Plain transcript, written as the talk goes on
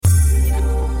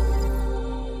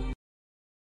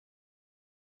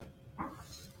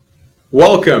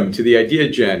Welcome to the Idea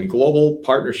Gen Global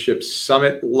Partnerships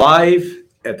Summit live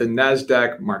at the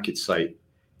NASDAQ market site.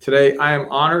 Today, I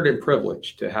am honored and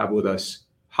privileged to have with us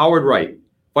Howard Wright,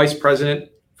 Vice President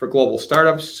for Global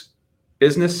Startups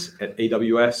Business at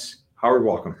AWS. Howard,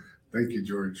 welcome. Thank you,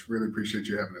 George. Really appreciate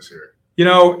you having us here. You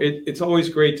know, it's always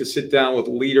great to sit down with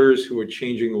leaders who are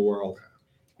changing the world.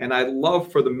 And I'd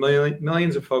love for the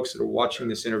millions of folks that are watching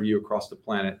this interview across the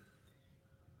planet,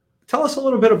 tell us a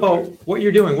little bit about what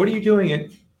you're doing. What are you doing at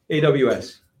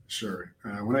AWS? Sure.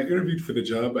 When I interviewed for the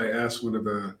job, I asked one of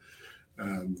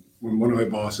my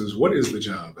bosses, "What is the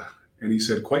job?" And he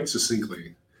said quite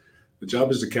succinctly, "The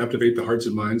job is to captivate the hearts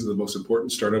and minds of the most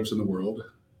important startups in the world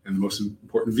and the most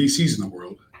important VCs in the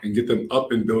world and get them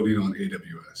up and building on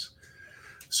AWS."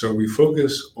 So we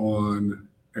focus on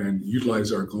and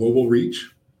utilize our global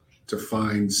reach to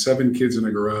find 7 kids in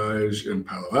a garage in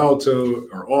Palo Alto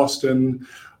or Austin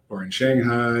or in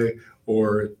Shanghai,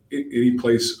 or any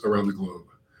place around the globe.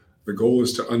 The goal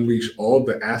is to unleash all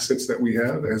the assets that we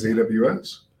have as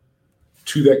AWS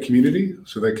to that community,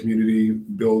 so that community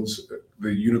builds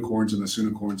the unicorns and the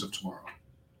soonicorns of tomorrow.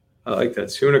 I like that,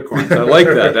 soonicorns. I like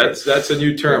that. That's a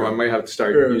new term. I might have to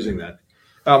start using that.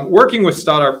 Working with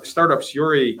startups,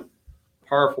 you're a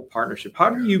powerful partnership. How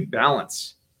do you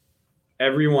balance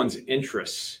everyone's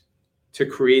interests to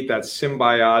create that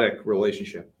symbiotic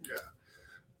relationship?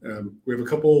 We have a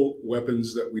couple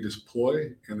weapons that we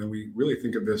deploy, and then we really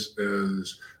think of this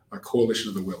as a coalition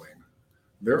of the willing.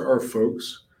 There are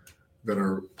folks that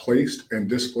are placed and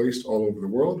displaced all over the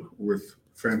world with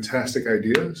fantastic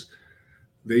ideas.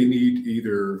 They need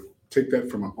either take that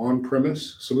from an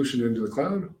on-premise solution into the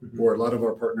cloud, or a lot of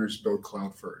our partners build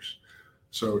cloud first.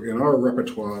 So in our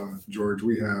repertoire, George,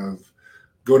 we have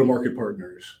go-to-market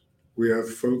partners. We have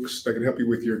folks that can help you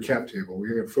with your cap table.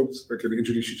 We have folks that can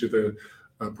introduce you to the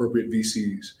appropriate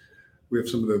VCs. We have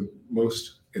some of the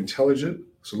most intelligent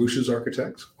solutions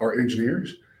architects, our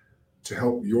engineers, to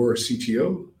help your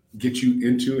CTO get you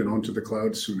into and onto the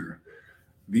cloud sooner.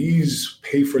 These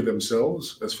pay for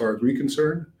themselves as far as we're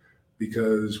concerned,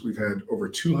 because we've had over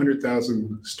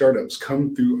 200,000 startups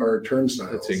come through our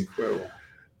turnstiles. That's incredible.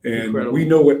 And we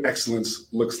know what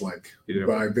excellence looks like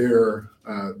by their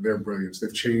brilliance.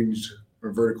 They've changed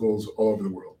verticals all over the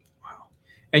world.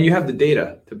 And you have the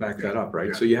data to back that up, right?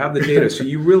 Yeah. So you have the data. So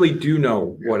you really do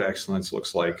know what excellence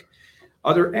looks like.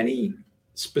 Are there any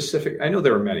specific, I know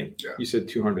there are many, you said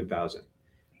 200,000,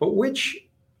 but which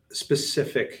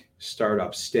specific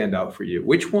startups stand out for you?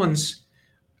 Which ones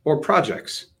or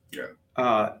projects?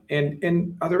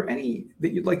 And are there any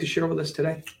that you'd like to share with us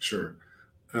today? Sure.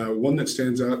 One that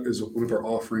stands out is one of our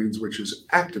offerings, which is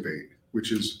Activate,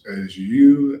 which is as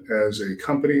you as a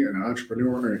company, an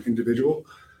entrepreneur, or an individual,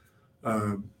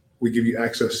 we give you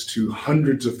access to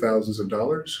hundreds of thousands of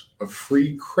dollars of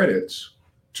free credits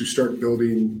to start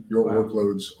building your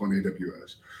workloads on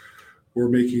AWS. We're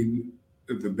making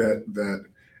the bet that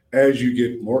as you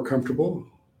get more comfortable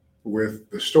with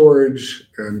the storage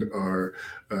and our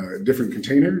different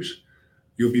containers,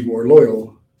 you'll be more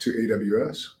loyal to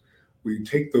AWS. We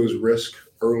take those risks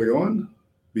early on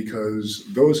because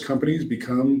those companies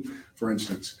become, for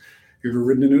instance, have you ever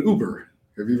ridden in an Uber?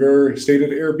 Have you ever stayed at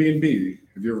Airbnb?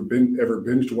 Have you ever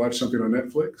binged to watch something on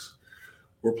Netflix?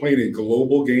 We're playing a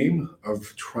global game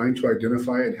of trying to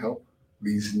identify and help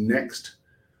these next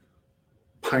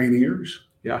pioneers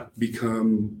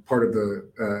become part of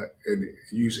and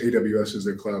use AWS as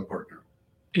their cloud partner.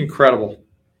 Incredible.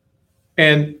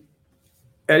 And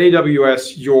at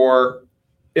AWS, you're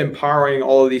empowering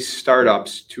all of these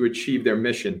startups to achieve their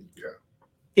mission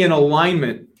in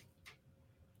alignment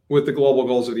with the global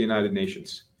goals of the United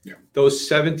Nations. Those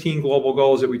 17 global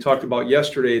goals that we talked about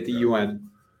yesterday at the UN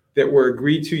that were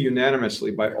agreed to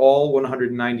unanimously by all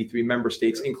 193 member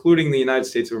states, including the United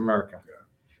States of America.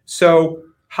 So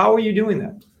how are you doing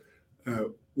that?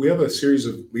 We have a series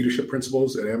of leadership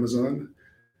principles at Amazon,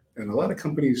 and a lot of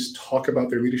companies talk about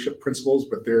their leadership principles,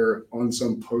 but they're on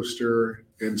some poster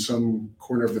in some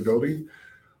corner of the building.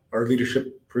 Our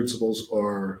leadership principles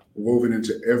are woven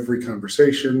into every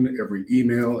conversation, every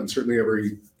email, and certainly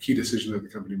every key decision that the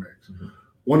company makes.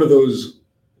 One of those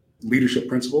leadership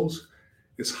principles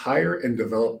is hire and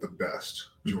develop the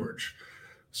best, George.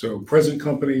 So present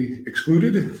company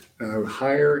excluded,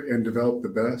 hire and develop the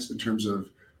best in terms of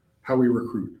how we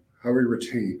recruit, how we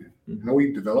retain, how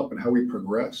we develop, and how we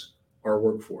progress our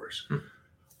workforce.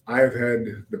 I have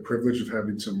had the privilege of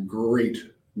having some great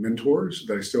mentors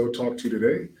that I still talk to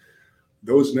today.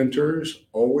 Those mentors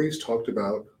always talked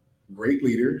about great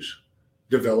leaders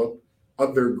develop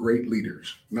other great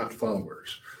leaders, not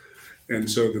followers. And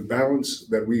so the balance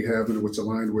that we have and what's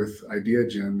aligned with Idea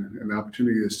Gen and the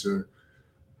opportunity is to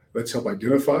Let's help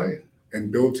identify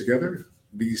and build together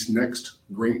these next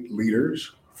great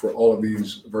leaders for all of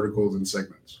these verticals and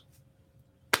segments.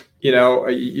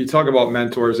 You talk about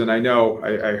mentors, and I know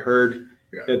I heard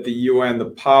at the UN the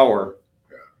power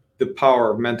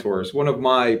of mentors. One of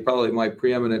probably my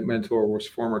preeminent mentor was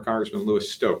former Congressman Louis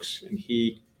Stokes, and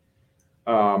he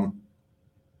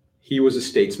was a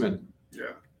statesman.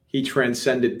 Yeah. He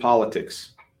transcended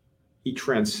politics. He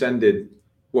transcended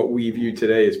what we view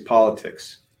today as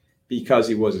politics because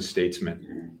he was a statesman.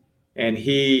 Mm-hmm. And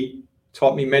he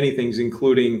taught me many things,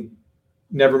 including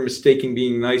never mistaking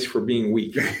being nice for being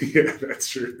weak. Yeah, that's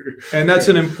true. And that's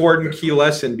an important key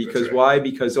lesson because why?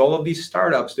 Because all of these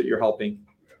startups that you're helping,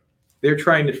 they're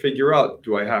trying to figure out,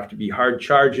 do I have to be hard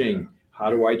charging? How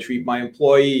do I treat my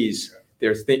employees?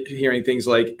 They're hearing things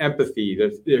like empathy.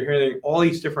 They're hearing all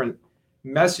these different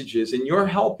messages. And you're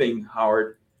helping,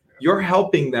 Howard, you're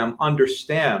helping them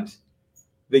understand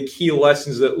the key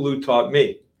lessons that Lou taught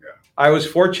me. Yeah. I was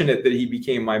fortunate that he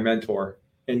became my mentor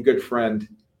and good friend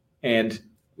and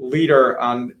leader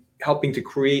on helping to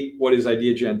create what is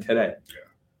IdeaGen today. Yeah.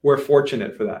 We're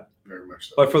fortunate for that. Very much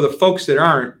so. But for the folks that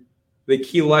aren't, the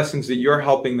key lessons that you're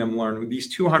helping them learn with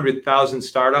these 200,000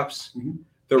 startups, mm-hmm.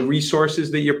 the resources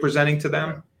that you're presenting to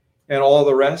them, and all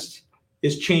the rest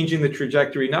is changing the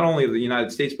trajectory, not only of the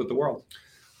United States, but the world.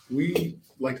 We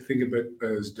like to think of it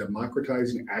as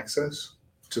democratizing access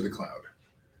to the cloud.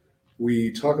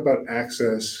 We talk about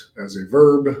access as a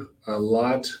verb a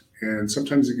lot, and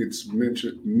sometimes it gets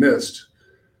missed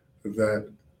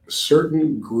that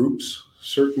certain groups,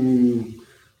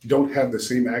 don't have the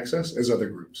same access as other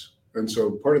groups. And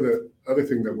so part of the other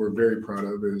thing that we're very proud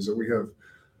of is that we have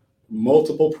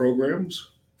multiple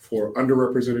programs for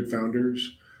underrepresented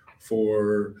founders,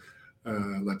 for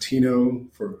Latino,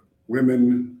 for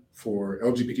women, for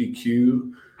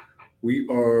LGBTQ. We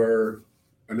are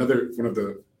another one of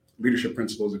the leadership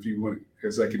principles, if you want,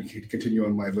 as I can continue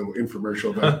on my little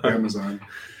infomercial about Amazon,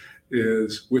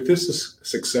 is with this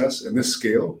success and this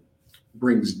scale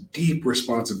brings deep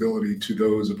responsibility to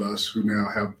those of us who now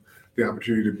have the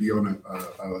opportunity to be on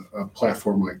a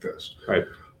platform like this. Right.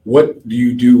 What do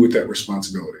you do with that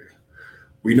responsibility?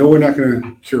 We know we're not going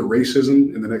to cure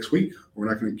racism in the next week. We're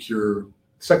not going to cure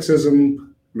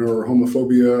sexism, nor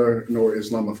homophobia, nor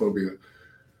Islamophobia.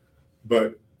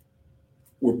 But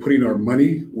we're putting our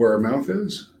money where our mouth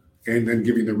is and then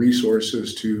giving the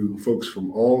resources to folks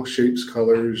from all shapes,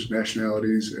 colors,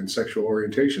 nationalities, and sexual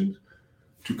orientations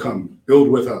to come build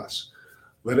with us.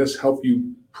 Let us help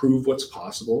you prove what's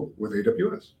possible with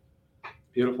AWS.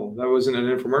 Beautiful. That wasn't an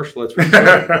infomercial.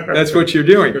 That's what you're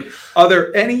doing. Are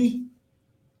there any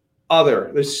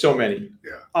there's so many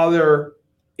other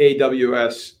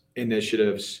AWS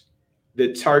initiatives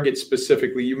that target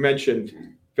specifically, you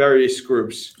mentioned various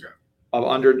groups of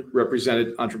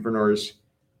underrepresented entrepreneurs.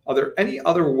 Are there any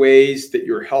other ways that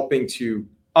you're helping to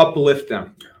uplift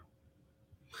them?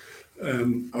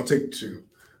 I'll take two.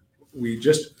 We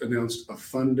just announced a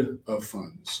fund of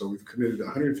funds. So we've committed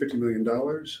 $150 million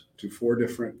to 4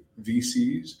 different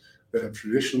VCs that have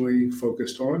traditionally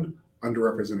focused on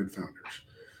underrepresented founders.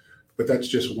 But that's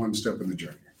just one step in the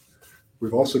journey.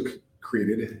 We've also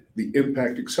created the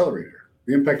Impact Accelerator.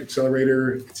 The Impact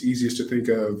Accelerator, it's easiest to think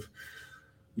of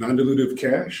non-dilutive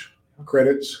cash,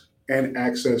 credits, and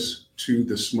access to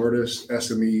the smartest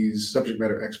SMEs, subject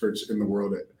matter experts in the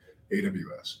world at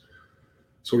AWS.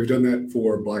 So we've done that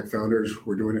for Black founders.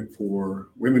 We're doing it for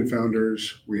women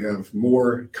founders. We have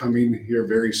more coming here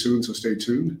very soon, so stay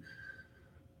tuned.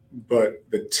 But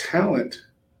the talent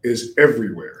is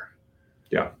everywhere.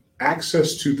 Yeah.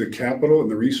 Access to the capital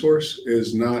and the resource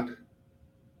is not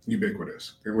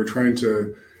ubiquitous. And we're trying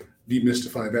to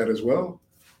demystify that as well.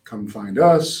 Come find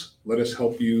us. Let us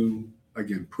help you,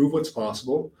 again, prove what's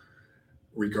possible,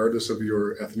 regardless of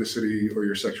your ethnicity or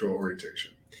your sexual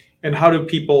orientation. And how do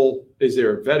people, is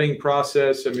there a vetting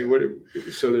process? I mean,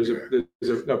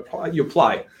 you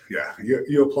apply. Yeah,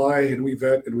 you apply and we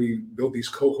vet and we build these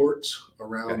cohorts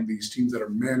around these teams that are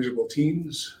manageable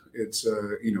teams. It's,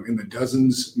 in the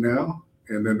dozens now.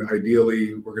 And then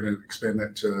ideally, we're going to expand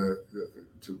that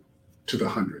to the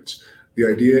hundreds. The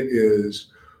idea is,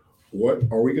 what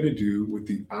are we going to do with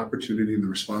the opportunity and the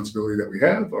responsibility that we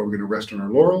have? Are we going to rest on our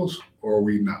laurels or are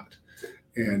we not?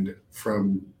 And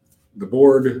from the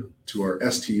board to our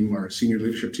S team, our senior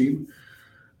leadership team,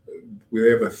 we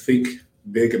have to think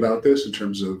big about this in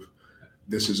terms of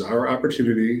this is our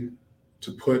opportunity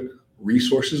to put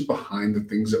resources behind the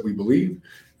things that we believe.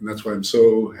 And that's why I'm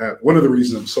so happy. One of the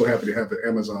reasons I'm so happy to have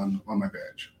Amazon on my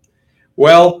badge.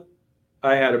 Well,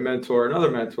 I had another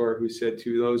mentor who said,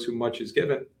 to those who much is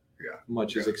given,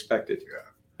 much is expected.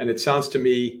 Yeah. And it sounds to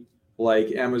me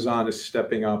like Amazon is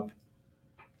stepping up,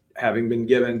 having been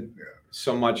given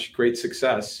so much great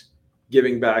success.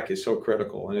 Giving back is so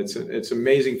critical, and it's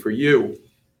amazing for you.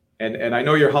 And I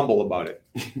know you're humble about it.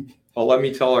 But let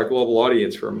me tell our global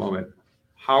audience for a moment.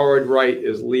 Howard Wright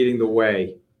is leading the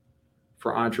way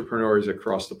for entrepreneurs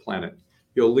across the planet.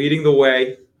 You're leading the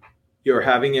way, you're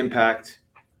having impact,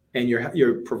 and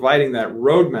you're providing that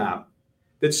roadmap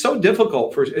that's so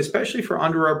difficult especially for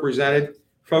underrepresented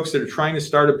folks that are trying to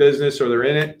start a business or they're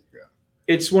in it. Yeah.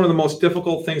 It's one of the most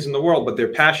difficult things in the world, but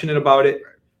they're passionate about it.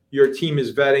 Right. Your team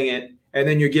is vetting it, and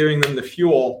then you're giving them the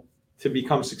fuel to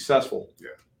become successful. Yeah.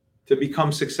 To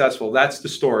become successful. That's the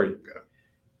story. Yeah.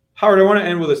 Howard, I want to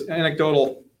end with this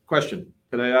anecdotal question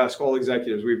that I ask all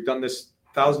executives. We've done this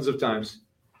thousands of times,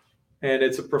 and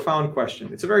it's a profound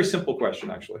question. It's a very simple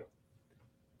question, actually,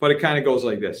 but it kind of goes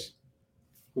like this.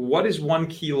 What is one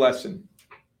key lesson,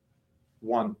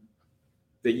 one,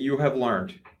 that you have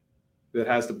learned that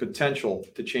has the potential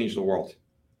to change the world?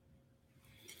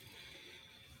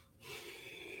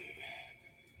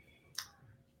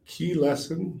 Key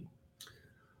lesson,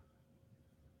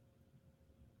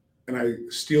 and I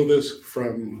steal this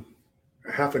from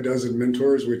a half a dozen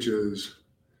mentors, which is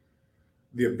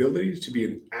the ability to be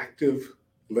an active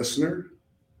listener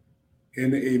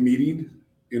in a meeting,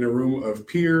 in a room of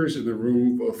peers, in the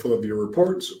room full of your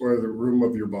reports, or the room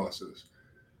of your bosses.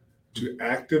 To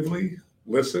actively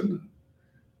listen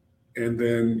and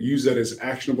then use that as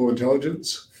actionable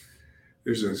intelligence.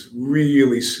 There's this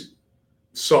really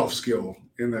soft skill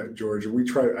in that, George. And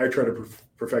I try to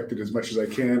perfect it as much as I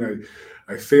can.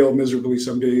 I fail miserably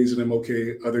some days and I'm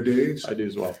okay other days. I do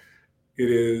as well. It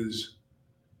is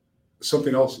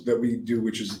something else that we do,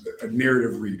 which is a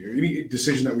narrative read. Any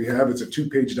decision that we have, it's a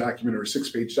 2-page document or a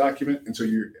 6-page document. And so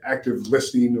you're active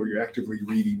listening or you're actively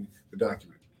reading the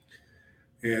document.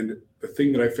 And the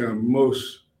thing that I found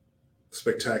most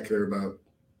spectacular about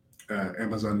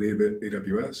Amazon and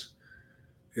AWS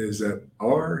is that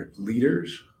our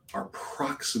leaders are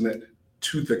proximate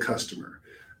to the customer.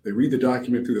 They read the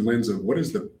document through the lens of what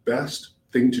is the best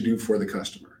thing to do for the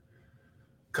customer.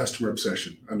 Customer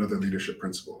obsession, another leadership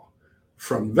principle.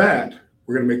 From that,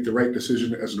 we're going to make the right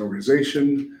decision as an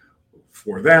organization.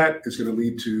 For that, it's going to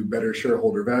lead to better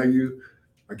shareholder value.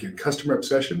 Again, customer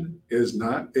obsession is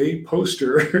not a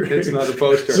poster. It's not a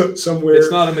poster. Somewhere.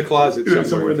 It's not in the closet.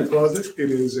 Somewhere in the closet. It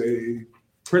is a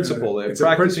principle. It's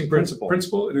practicing a principle.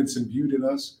 Principle, and it's imbued in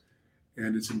us,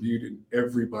 and it's imbued in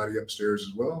everybody upstairs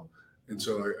as well. And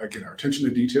so, again, our attention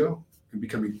to detail and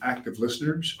becoming active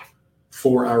listeners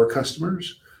for our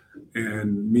customers.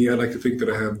 And me, I like to think that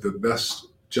I have the best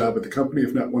job at the company,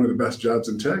 if not one of the best jobs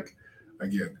in tech.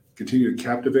 Again, continue to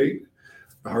captivate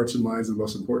the hearts and minds of the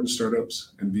most important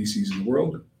startups and VCs in the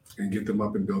world and get them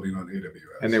up and building on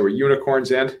AWS. And they were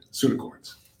unicorns and?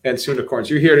 Soonicorns. And soonicorns.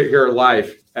 You're here to hear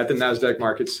live at the NASDAQ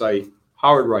market site.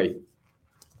 Howard Wright.